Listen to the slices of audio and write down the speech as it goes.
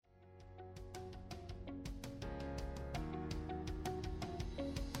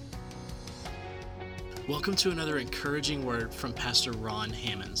Welcome to another encouraging word from Pastor Ron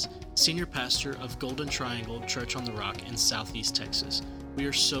Hammonds, Senior Pastor of Golden Triangle Church on the Rock in Southeast Texas. We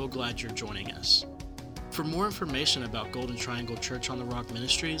are so glad you're joining us. For more information about Golden Triangle Church on the Rock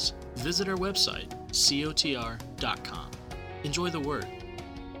Ministries, visit our website, GTCOTR.com. Enjoy the word.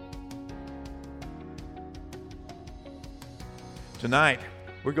 Tonight,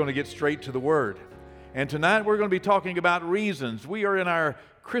 we're going to get straight to the Word. And tonight, we're going to be talking about reasons. We are in our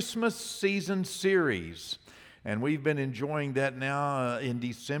Christmas season series, and we've been enjoying that now in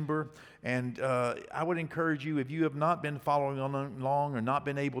December. And I would encourage you, if you have not been following along or not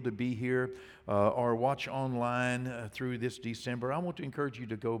been able to be here or watch online through this December, I want to encourage you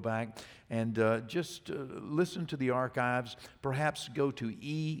to go back and just listen to the archives. Perhaps go to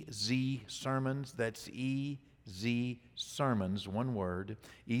EZ Sermons. That's EZ Sermons, one word,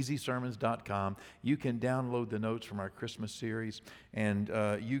 EZSermons.com. You can download the notes from our Christmas series, and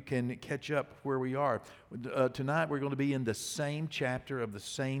you can catch up where we are. Tonight we're going to be in the same chapter of the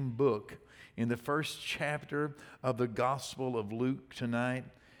same book, in the first chapter of the Gospel of Luke tonight.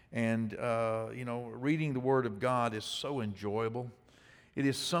 And, reading the Word of God is so enjoyable. It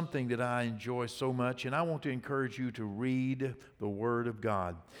is something that I enjoy so much, and I want to encourage you to read the Word of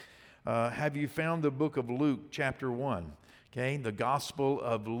God. Have you found the book of Luke, chapter 1? Okay, the Gospel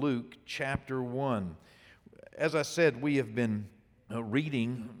of Luke, chapter 1. As I said, we have been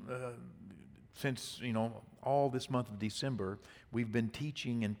reading since, all this month of December. We've been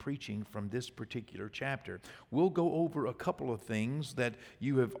teaching and preaching from this particular chapter. We'll go over a couple of things that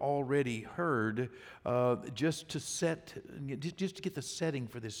you have already heard just to get the setting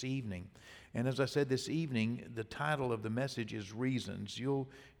for this evening. And as I said this evening, the title of the message is Reasons. You'll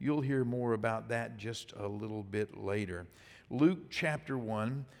hear more about that just a little bit later. Luke chapter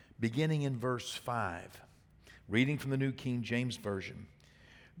 1, beginning in verse 5, reading from the New King James Version.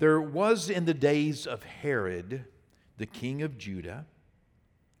 There was in the days of Herod, the king of Judea,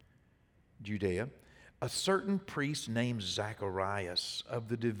 a certain priest named Zacharias of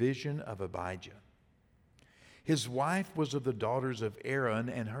the division of Abijah. His wife was of the daughters of Aaron,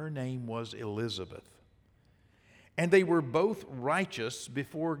 and her name was Elizabeth. And they were both righteous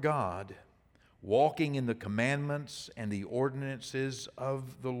before God, walking in the commandments and the ordinances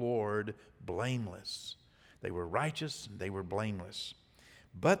of the Lord, blameless. They were righteous and they were blameless.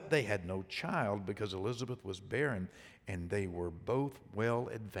 But they had no child because Elizabeth was barren, and they were both well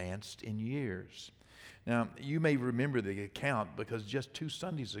advanced in years. Now, you may remember the account because just 2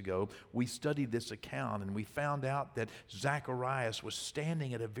 Sundays ago, we studied this account and we found out that Zacharias was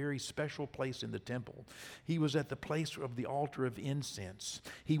standing at a very special place in the temple. He was at the place of the altar of incense.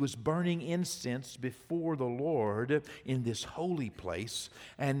 He was burning incense before the Lord in this holy place,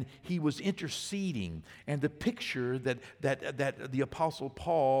 and he was interceding. And the picture that the Apostle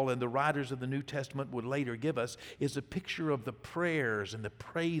Paul and the writers of the New Testament would later give us is a picture of the prayers and the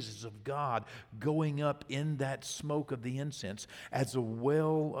praises of God going up in that smoke of the incense as a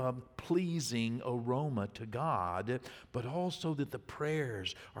well-pleasing aroma to God, but also that the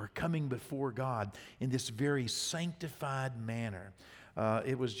prayers are coming before God in this very sanctified manner.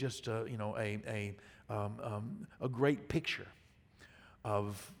 It was just a great picture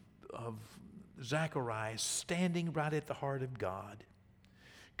of Zacharias standing right at the heart of God,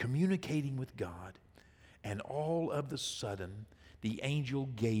 communicating with God, and all of a sudden the angel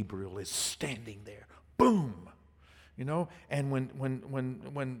Gabriel is standing there. Boom! And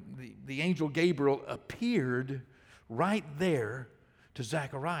when the angel Gabriel appeared right there to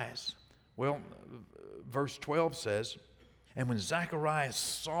Zacharias, well, verse 12 says, and when Zacharias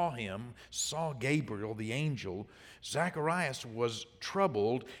saw Gabriel, the angel, Zacharias was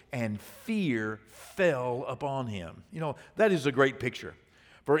troubled and fear fell upon him. That is a great picture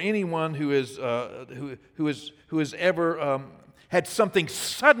for anyone who has ever had something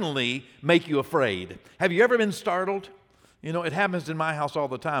suddenly make you afraid. Have you ever been startled? It happens in my house all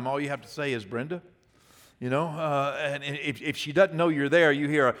the time. All you have to say is, Brenda. And if she doesn't know you're there, you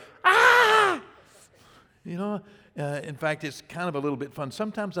hear a, ah! In fact, it's kind of a little bit fun.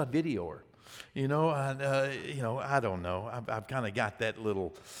 Sometimes I video her. I don't know. I've kind of got that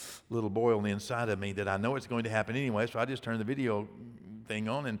little boy on the inside of me that I know it's going to happen anyway, so I just turn the video thing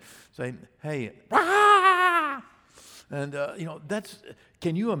on and say, hey, ah! And,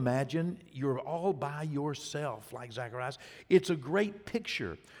 can you imagine you're all by yourself like Zacharias? It's a great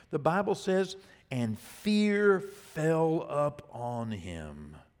picture. The Bible says, and fear fell up on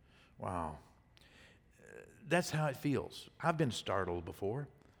him. Wow. That's how it feels. I've been startled before,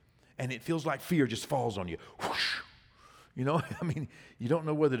 and it feels like fear just falls on you. Whoosh. You don't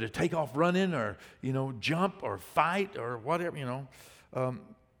know whether to take off running or, jump or fight or whatever,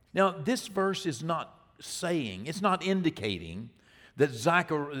 Now, this verse is not saying, it's not indicating that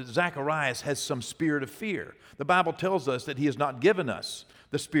Zacharias has some spirit of fear. The Bible tells us that he has not given us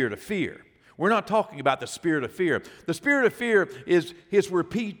the spirit of fear. We're not talking about the spirit of fear. The spirit of fear is where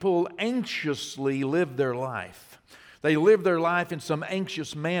people anxiously live their life. They live their life in some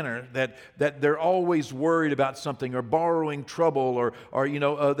anxious manner that they're always worried about something or borrowing trouble or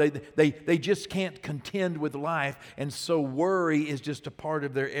they just can't contend with life. And so worry is just a part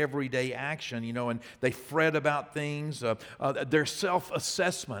of their everyday action, and they fret about things. Their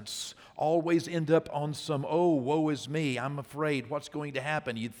self-assessments always end up on some, oh, woe is me, I'm afraid, what's going to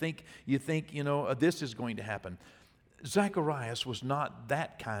happen? You think this is going to happen. Zacharias was not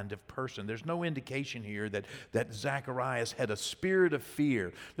that kind of person. There's no indication here that Zacharias had a spirit of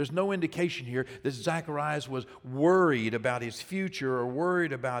fear. There's no indication here that Zacharias was worried about his future or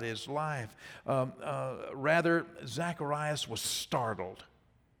worried about his life. Rather, Zacharias was startled.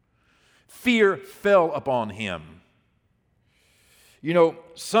 Fear fell upon him.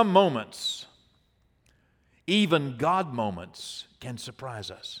 Some moments, even God moments, can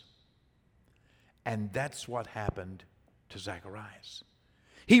surprise us. And that's what happened to Zacharias.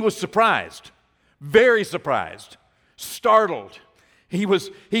 He was surprised, very surprised, startled. He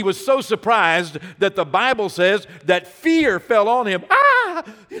was so surprised that the Bible says that fear fell on him.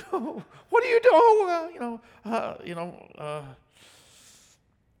 What are you doing?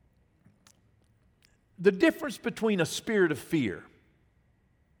 The difference between a spirit of fear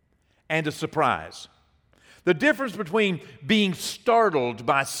and a surprise, the difference between being startled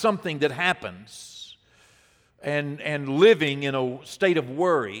by something that happens and living in a state of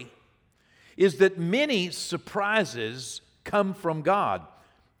worry is that many surprises come from God.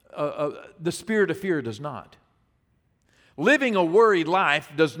 The spirit of fear does not. Living a worried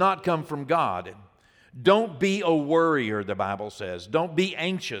life does not come from God. Don't be a worrier, the Bible says. Don't be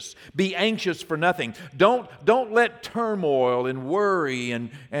anxious. Be anxious for nothing. Don't let turmoil and worry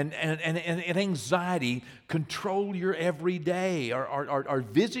and anxiety control your every day or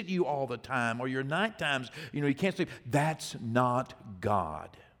visit you all the time or your night times. You can't sleep. That's not God.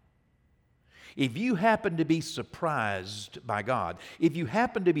 If you happen to be surprised by God, if you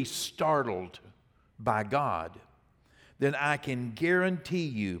happen to be startled by God, then I can guarantee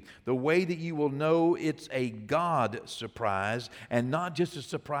you the way that you will know it's a God surprise and not just a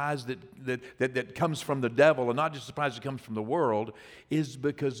surprise that comes from the devil and not just a surprise that comes from the world is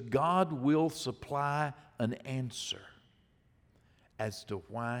because God will supply an answer as to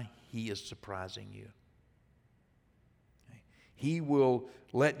why He is surprising you. He will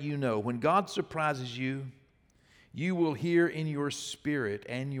let you know. When God surprises you, you will hear in your spirit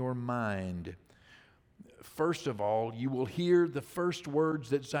and your mind. First of all, you will hear the first words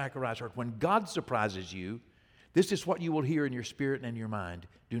that Zacharias heard. When God surprises you, this is what you will hear in your spirit and in your mind.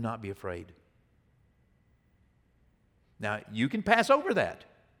 Do not be afraid. Now, you can pass over that.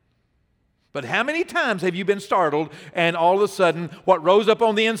 But how many times have you been startled and all of a sudden what rose up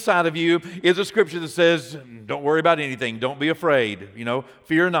on the inside of you is a scripture that says, don't worry about anything, don't be afraid,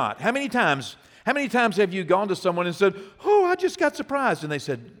 fear not. How many times have you gone to someone and said, oh, I just got surprised? And they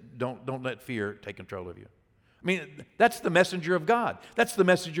said, don't let fear take control of you. I mean, that's the messenger of God. That's the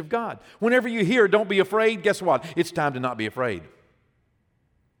message of God. Whenever you hear, don't be afraid, guess what? It's time to not be afraid.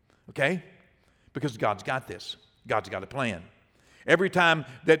 Okay? Because God's got this. God's got a plan. Every time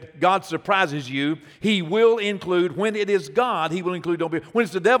that God surprises you, He will include, when it is God, He will include, don't be. When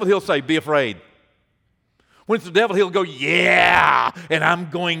it's the devil, He'll say, be afraid. When it's the devil, He'll go, yeah, and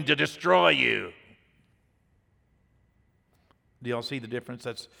I'm going to destroy you. Do y'all see the difference?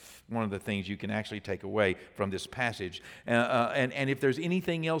 That's one of the things you can actually take away from this passage. And if there's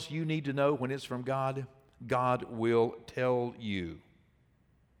anything else you need to know when it's from God, God will tell you.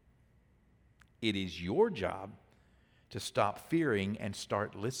 It is your job to stop fearing and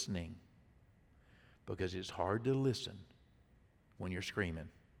start listening, because it's hard to listen when you're screaming.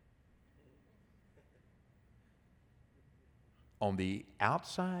 On the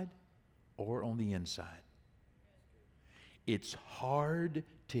outside or on the inside. It's hard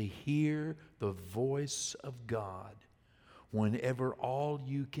to hear the voice of God whenever all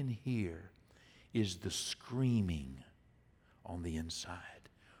you can hear is the screaming on the inside,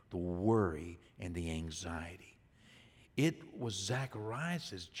 the worry and the anxiety. It was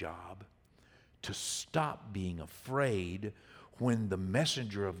Zacharias' job to stop being afraid when the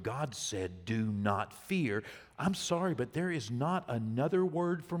messenger of God said, do not fear. I'm sorry, but there is not another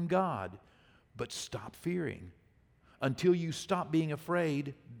word from God but stop fearing. Until you stop being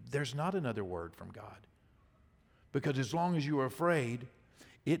afraid, there's not another word from God. Because as long as you are afraid,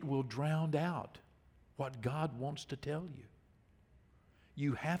 it will drown out what God wants to tell you.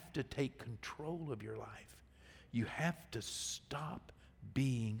 You have to take control of your life. You have to stop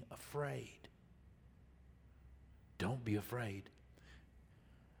being afraid. Don't be afraid.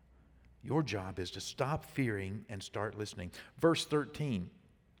 Your job is to stop fearing and start listening. Verse 13,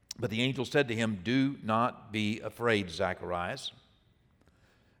 but the angel said to him, do not be afraid, Zacharias.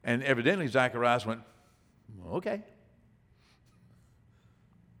 And evidently Zacharias went, okay.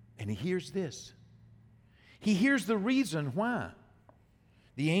 And he hears this. He hears the reason why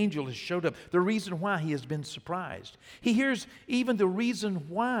the angel has showed up, the reason why he has been surprised. He hears even the reason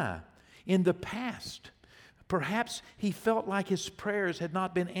why in the past perhaps he felt like his prayers had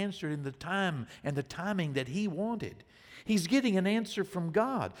not been answered in the time and the timing that he wanted. He's getting an answer from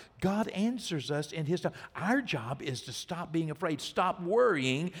God. God answers us in His time. Our job is to stop being afraid, stop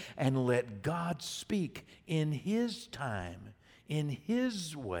worrying, and let God speak in His time, in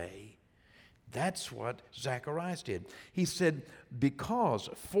His way. That's what Zacharias did. He said, because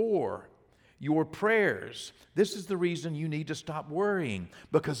for your prayers, this is the reason you need to stop worrying,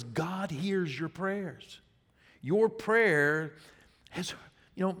 because God hears your prayers. Your prayer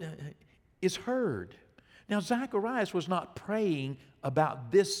is heard. Now, Zacharias was not praying about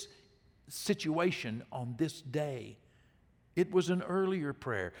this situation on this day. It was an earlier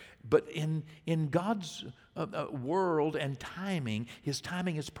prayer. But in God's world and timing, His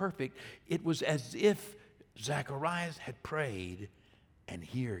timing is perfect. It was as if Zacharias had prayed, and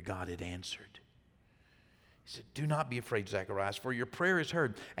here God had answered. He said, do not be afraid, Zacharias, for your prayer is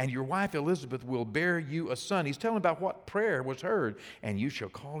heard, and your wife Elizabeth will bear you a son. He's telling about what prayer was heard, and you shall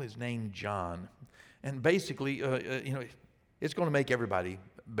call his name John. And basically, it's going to make everybody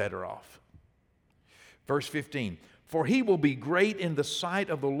better off. Verse 15, for he will be great in the sight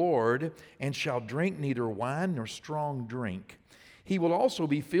of the Lord, and shall drink neither wine nor strong drink. He will also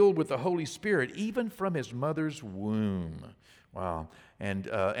be filled with the Holy Spirit, even from his mother's womb. Wow. And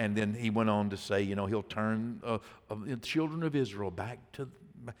then he went on to say, he'll turn the children of Israel back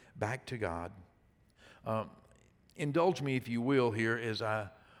to God. Indulge me, if you will, here as I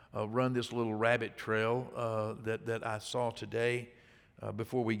run this little rabbit trail that I saw today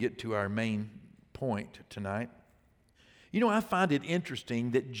before we get to our main point tonight. I find it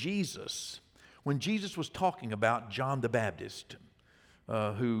interesting that Jesus, when Jesus was talking about John the Baptist,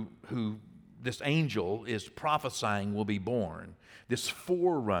 who this angel is prophesying will be born, this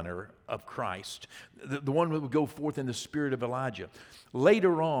forerunner of Christ, the one that would go forth in the spirit of Elijah.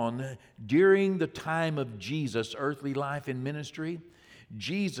 Later on, during the time of Jesus' earthly life and ministry,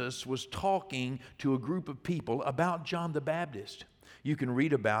 Jesus was talking to a group of people about John the Baptist. You can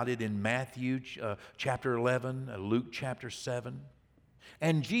read about it in Matthew chapter 11, Luke chapter 7.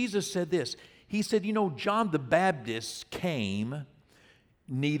 And Jesus said this. He said, John the Baptist came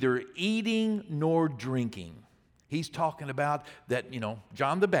neither eating nor drinking. He's talking about that,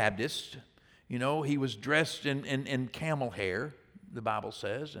 John the Baptist, he was dressed in camel hair, the Bible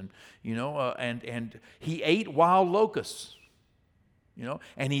says, and he ate wild locusts,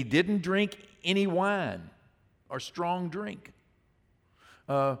 and he didn't drink any wine or strong drink.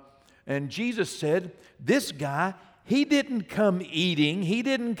 And Jesus said, this guy, he didn't come eating. He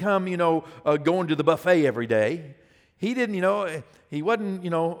didn't come, going to the buffet every day. He didn't, he wasn't,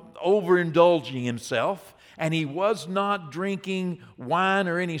 overindulging himself. And he was not drinking wine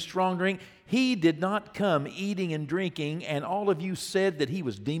or any strong drink. He did not come eating and drinking, and all of you said that he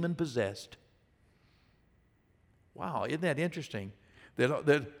was demon-possessed. Wow, isn't that interesting?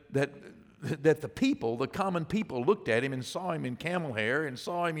 That the people, the common people, looked at him and saw him in camel hair and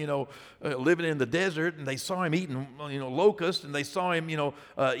saw him, living in the desert, and they saw him eating, locusts, and they saw him,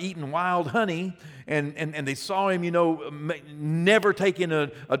 eating wild honey, and they saw him, never taking a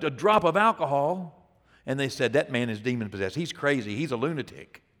drop of alcohol, and they said, that man is demon-possessed. He's crazy. He's a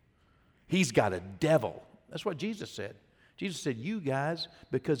lunatic. He's got a devil. That's what Jesus said. Jesus said, you guys,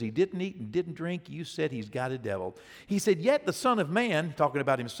 because he didn't eat and didn't drink, you said he's got a devil. He said, yet the Son of Man, talking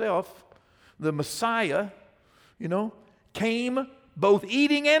about himself, the Messiah, came both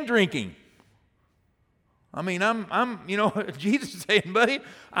eating and drinking. I mean, Jesus is saying, buddy,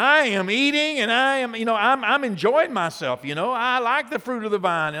 I am eating and I am, I'm enjoying myself. I like the fruit of the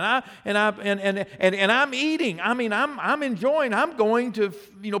vine and I'm eating. I mean, I'm enjoying. I'm going to,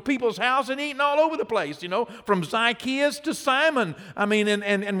 people's house and eating all over the place. From Zacchaeus to Simon. I mean,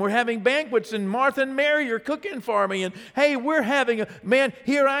 and we're having banquets, and Martha and Mary are cooking for me. And hey, we're having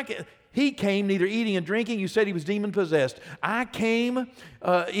He came neither eating and drinking. You said he was demon-possessed. I came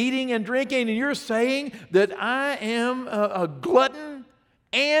eating and drinking, and you're saying that I am a glutton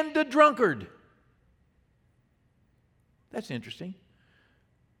and a drunkard. That's interesting.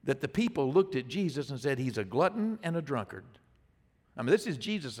 That the people looked at Jesus and said, he's a glutton and a drunkard. I mean, this is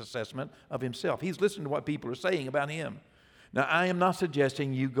Jesus' assessment of himself. He's listening to what people are saying about him. Now, I am not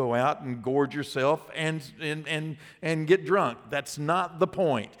suggesting you go out and gorge yourself and get drunk. That's not the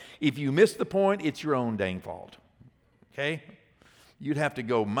point. If you miss the point, it's your own dang fault. Okay? You'd have to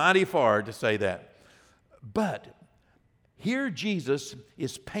go mighty far to say that. But here Jesus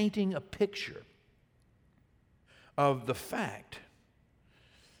is painting a picture of the fact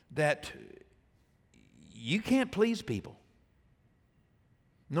that you can't please people.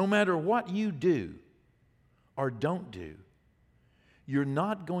 No matter what you do or don't do, you're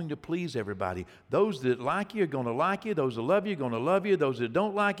not going to please everybody. Those that like you are going to like you. Those that love you are going to love you. Those that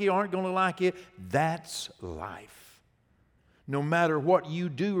don't like you aren't going to like you. That's life. No matter what you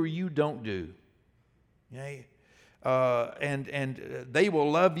do or you don't do. Okay? And they will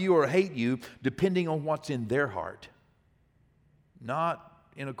love you or hate you depending on what's in their heart. Not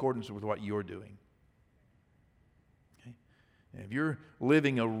in accordance with what you're doing. Okay? And if you're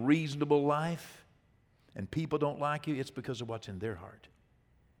living a reasonable life, and people don't like you, it's because of what's in their heart.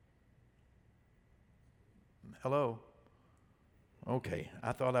 Hello? Okay,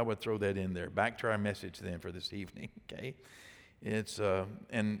 I thought I would throw that in there. Back to our message then for this evening, okay? It's,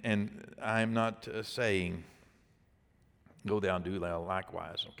 and I'm not saying go down and do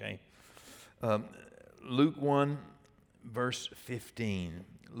likewise, okay? Luke 1, verse 15.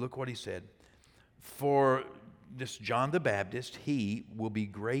 Look what he said. For this John the Baptist, he will be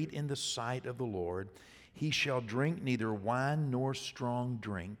great in the sight of the Lord. He shall drink neither wine nor strong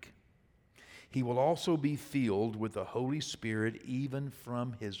drink. He will also be filled with the Holy Spirit even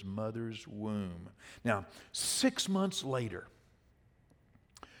from his mother's womb. Now, 6 months later,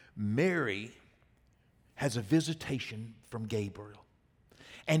 Mary has a visitation from Gabriel.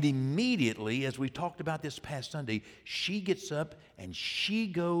 And immediately, as we talked about this past Sunday, she gets up and she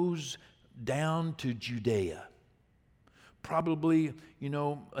goes down to Judea. Probably,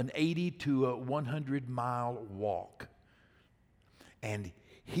 an 80 to a 100-mile walk. And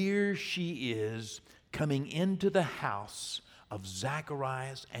here she is coming into the house of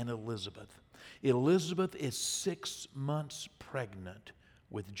Zacharias and Elizabeth. Elizabeth is 6 months pregnant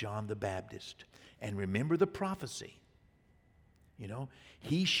with John the Baptist. And remember the prophecy.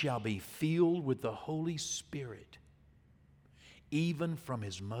 He shall be filled with the Holy Spirit, even from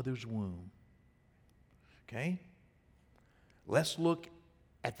his mother's womb. Okay? Let's look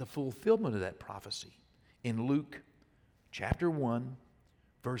at the fulfillment of that prophecy in Luke chapter 1,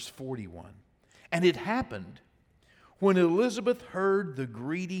 verse 41. And it happened when Elizabeth heard the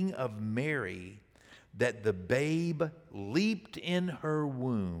greeting of Mary that the babe leaped in her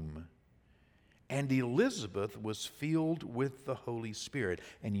womb. And Elizabeth was filled with the Holy Spirit.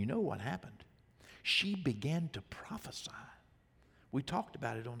 And you know what happened? She began to prophesy. We talked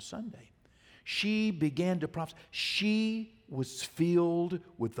about it on Sunday. She began to prophesy. She was filled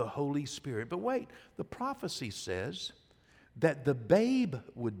with the Holy Spirit. But wait, the prophecy says that the babe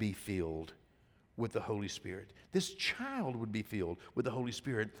would be filled with the Holy Spirit. This child would be filled with the Holy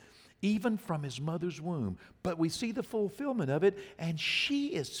Spirit, even from his mother's womb. But we see the fulfillment of it, and she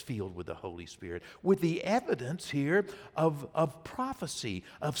is filled with the Holy Spirit, with the evidence here of prophecy,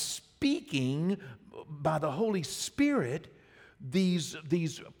 of speaking by the Holy Spirit these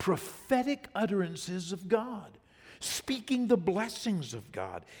prophetic utterances of God, speaking the blessings of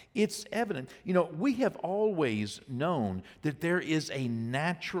God. It's evident. We have always known that there is a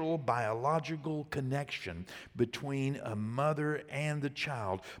natural biological connection between a mother and the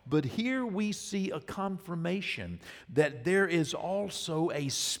child. But here we see a confirmation that there is also a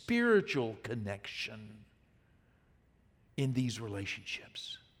spiritual connection in these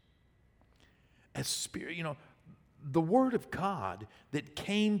relationships. A spirit, the Word of God that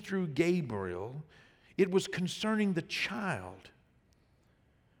came through Gabriel, it was concerning the child.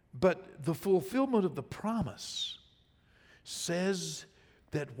 But the fulfillment of the promise says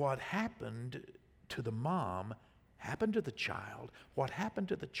that what happened to the mom happened to the child. What happened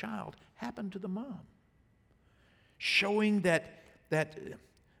to the child happened to the mom. Showing that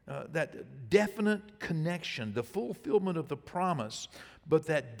definite connection, the fulfillment of the promise, but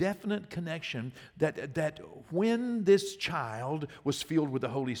that definite connection that when this child was filled with the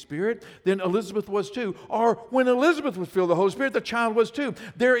Holy Spirit, then Elizabeth was too. Or when Elizabeth was filled with the Holy Spirit, the child was too.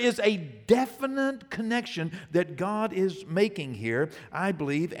 There is a definite connection that God is making here, I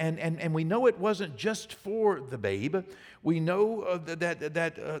believe, and we know it wasn't just for the babe. We know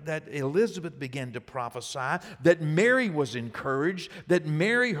that Elizabeth began to prophesy, that Mary was encouraged, that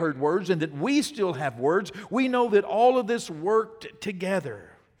Mary heard words, and that we still have words. We know that all of this worked together.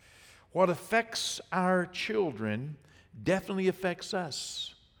 What affects our children definitely affects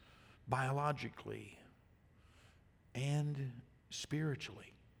us biologically and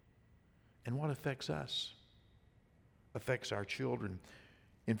spiritually. And what affects us? Affects our children.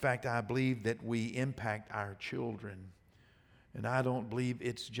 In fact, I believe that we impact our children. And I don't believe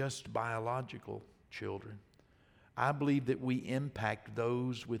it's just biological children. I believe that we impact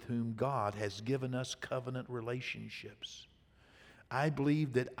those with whom God has given us covenant relationships. I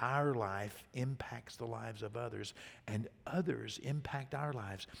believe that our life impacts the lives of others, and others impact our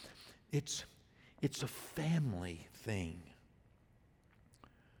lives. It's a family thing.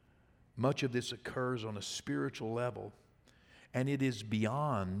 Much of this occurs on a spiritual level, and it is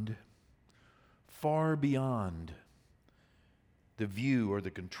beyond, far beyond, the view or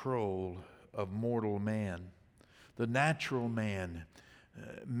the control of mortal man. The natural man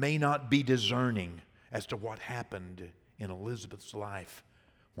may not be discerning as to what happened in Elizabeth's life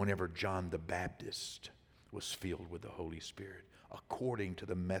whenever John the Baptist was filled with the Holy Spirit, according to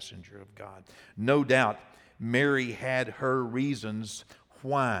the messenger of God. No doubt Mary had her reasons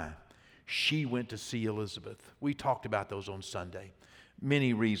why she went to see Elizabeth. We talked about those on Sunday.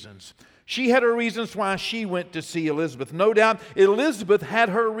 Many reasons. She had her reasons why she went to see Elizabeth. No doubt Elizabeth had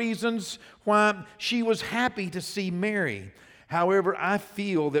her reasons why she was happy to see Mary. However, I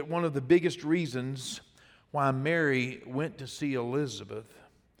feel that one of the biggest reasons why Mary went to see Elizabeth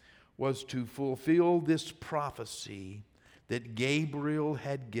was to fulfill this prophecy that Gabriel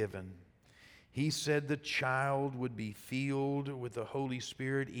had given. He said the child would be filled with the Holy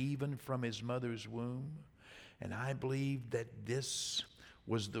Spirit even from his mother's womb. And I believe that this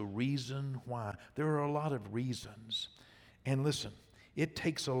was the reason why. There are a lot of reasons. And listen, it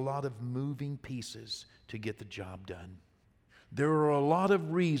takes a lot of moving pieces to get the job done. There are a lot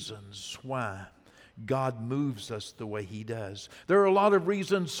of reasons why God moves us the way He does. There are a lot of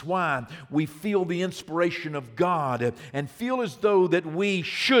reasons why we feel the inspiration of God and feel as though that we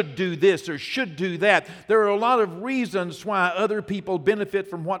should do this or should do that. There are a lot of reasons why other people benefit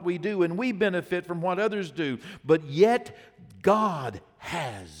from what we do and we benefit from what others do. But yet, God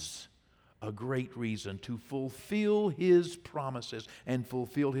has a great reason to fulfill His promises and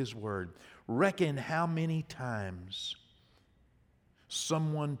fulfill His word. Reckon how many times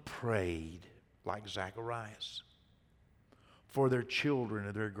someone prayed like Zacharias for their children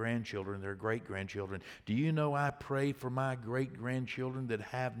or their grandchildren, their great-grandchildren. Do you know I pray for my great-grandchildren that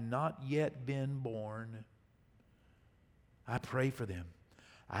have not yet been born? I pray for them.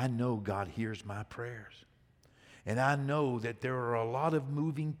 I know God hears my prayers. And I know that there are a lot of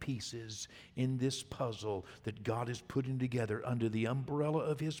moving pieces in this puzzle that God is putting together under the umbrella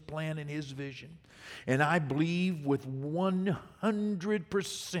of His plan and His vision. And I believe with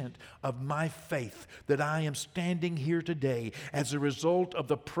 100% of my faith that I am standing here today as a result of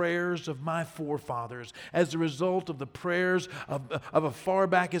the prayers of my forefathers, as a result of the prayers of as far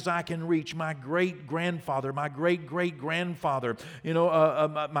back as I can reach, my great-grandfather, my great-great-grandfather,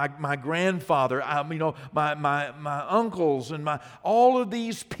 my grandfather, my uncles and all of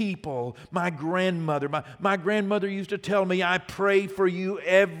these people, my grandmother. My grandmother used to tell me, I pray for you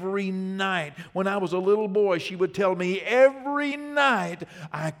every night. When I was a little boy, she would tell me, every night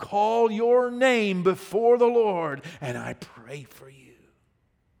I call your name before the Lord and I pray for you.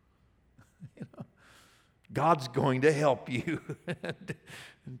 God's going to help you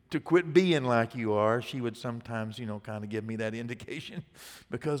to quit being like you are. She would sometimes, kind of give me that indication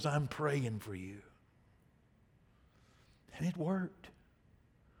because I'm praying for you. And it worked.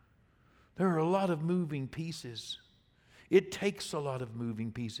 There are a lot of moving pieces. It takes a lot of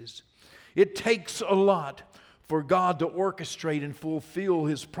moving pieces. It takes a lot for God to orchestrate and fulfill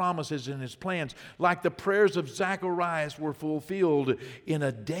His promises and His plans, like the prayers of Zacharias were fulfilled in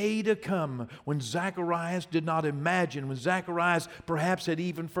a day to come when Zacharias did not imagine, when Zacharias perhaps had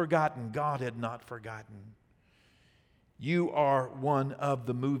even forgotten. God had not forgotten. You are one of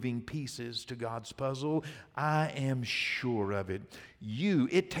the moving pieces to God's puzzle. I am sure of it.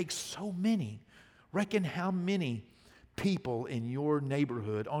 It takes so many. Reckon how many people in your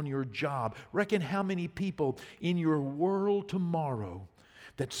neighborhood, on your job. Reckon how many people in your world tomorrow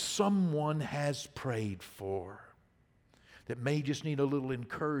that someone has prayed for, that may just need a little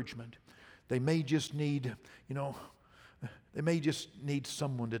encouragement. They may just need,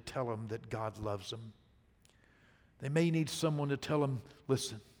 someone to tell them that God loves them. They may need someone to tell them,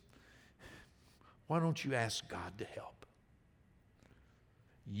 listen, why don't you ask God to help?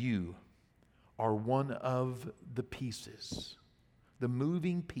 You are one of the pieces, the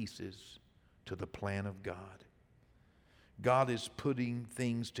moving pieces to the plan of God. God is putting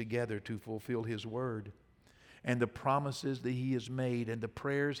things together to fulfill His word and the promises that He has made and the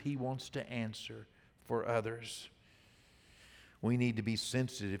prayers He wants to answer for others. We need to be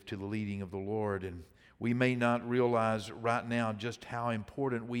sensitive to the leading of the Lord, and We may not realize right now just how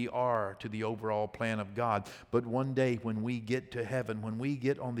important we are to the overall plan of God. But one day when we get to heaven, when we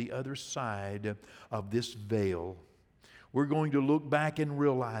get on the other side of this veil, we're going to look back and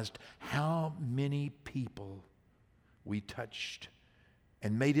realize how many people we touched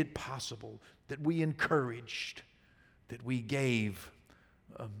and made it possible, that we encouraged, that we gave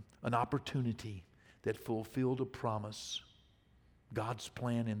an opportunity that fulfilled a promise, God's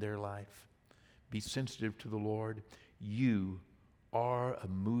plan in their life. Be sensitive to the Lord. You are a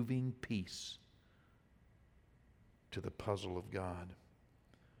moving piece to the puzzle of God.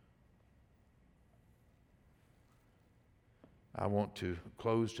 I want to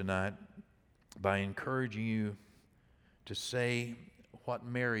close tonight by encouraging you to say what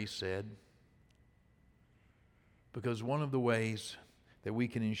Mary said, because one of the ways that we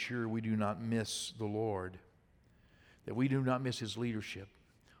can ensure we do not miss the Lord, that we do not miss His leadership,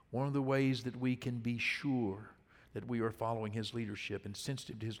 one of the ways that we can be sure that we are following His leadership and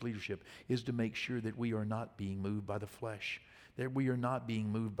sensitive to His leadership is to make sure that we are not being moved by the flesh, that we are not being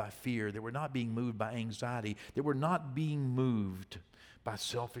moved by fear, that we're not being moved by anxiety, that we're not being moved by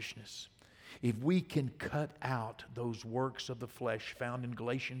selfishness. If we can cut out those works of the flesh found in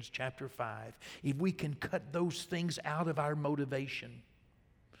Galatians chapter 5, if we can cut those things out of our motivation,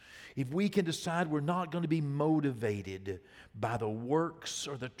 if we can decide we're not going to be motivated by the works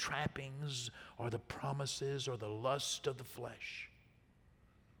or the trappings or the promises or the lust of the flesh,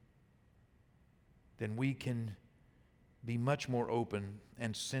 then we can be much more open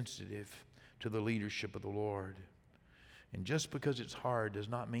and sensitive to the leadership of the Lord. And just because it's hard does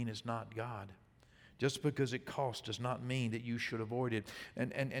not mean it's not God. Just because it costs does not mean that you should avoid it.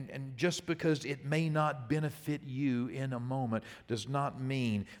 And just because it may not benefit you in a moment does not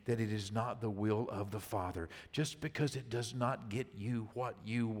mean that it is not the will of the Father. Just because it does not get you what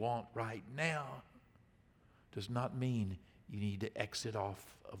you want right now does not mean you need to exit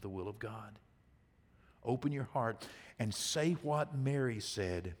off of the will of God. Open your heart and say what Mary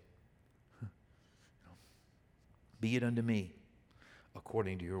said. Be it unto me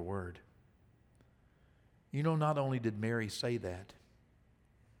according to your word. You know, not only did Mary say that,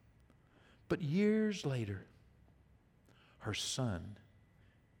 but years later, her son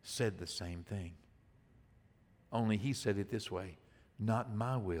said the same thing. Only he said it this way, not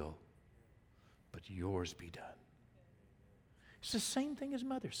my will, but yours be done. It's the same thing his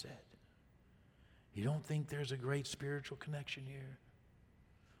mother said. You don't think there's a great spiritual connection here?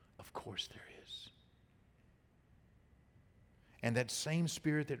 Of course there is. And that same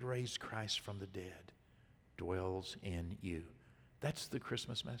Spirit that raised Christ from the dead dwells in you. That's the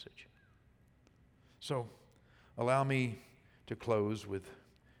Christmas message. So, allow me to close with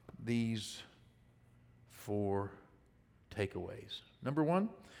these 4 takeaways. Number 1,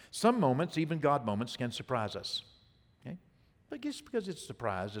 some moments, even God moments, can surprise us. Okay? But just because it's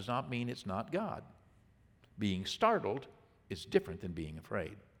surprised does not mean it's not God. Being startled is different than being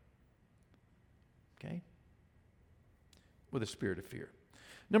afraid. Okay? With a spirit of fear.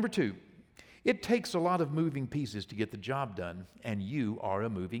 Number 2, it takes a lot of moving pieces to get the job done, and you are a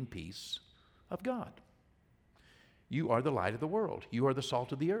moving piece of God. You are the light of the world. You are the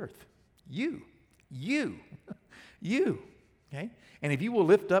salt of the earth. You. Okay? And if you will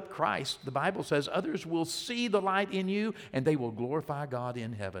lift up Christ, the Bible says others will see the light in you and they will glorify God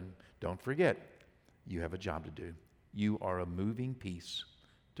in heaven. Don't forget, you have a job to do. You are a moving piece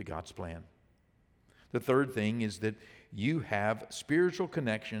to God's plan. The third thing is that you have spiritual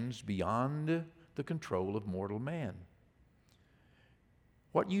connections beyond the control of mortal man.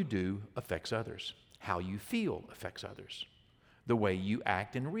 What you do affects others. How you feel affects others. The way you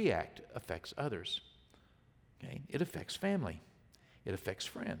act and react affects others. Okay? It affects family. It affects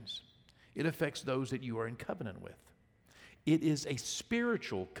friends. It affects those that you are in covenant with. It is a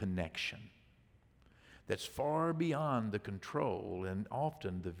spiritual connection that's far beyond the control and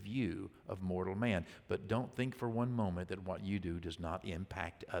often the view of mortal man. But don't think for one moment that what you do does not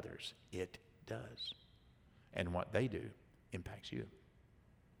impact others. It does. And what they do impacts you.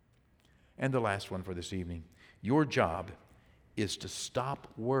 And the last one for this evening. Your job is to stop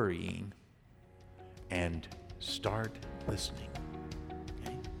worrying and start listening.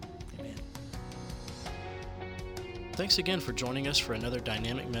 Okay? Amen. Thanks again for joining us for another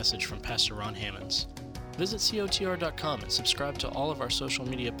dynamic message from Pastor Ron Hammonds. Visit COTR.com and subscribe to all of our social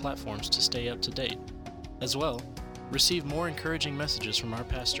media platforms to stay up to date. As well, receive more encouraging messages from our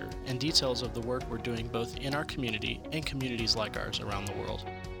pastor and details of the work we're doing both in our community and communities like ours around the world.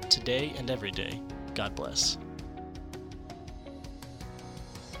 Today and every day, God bless.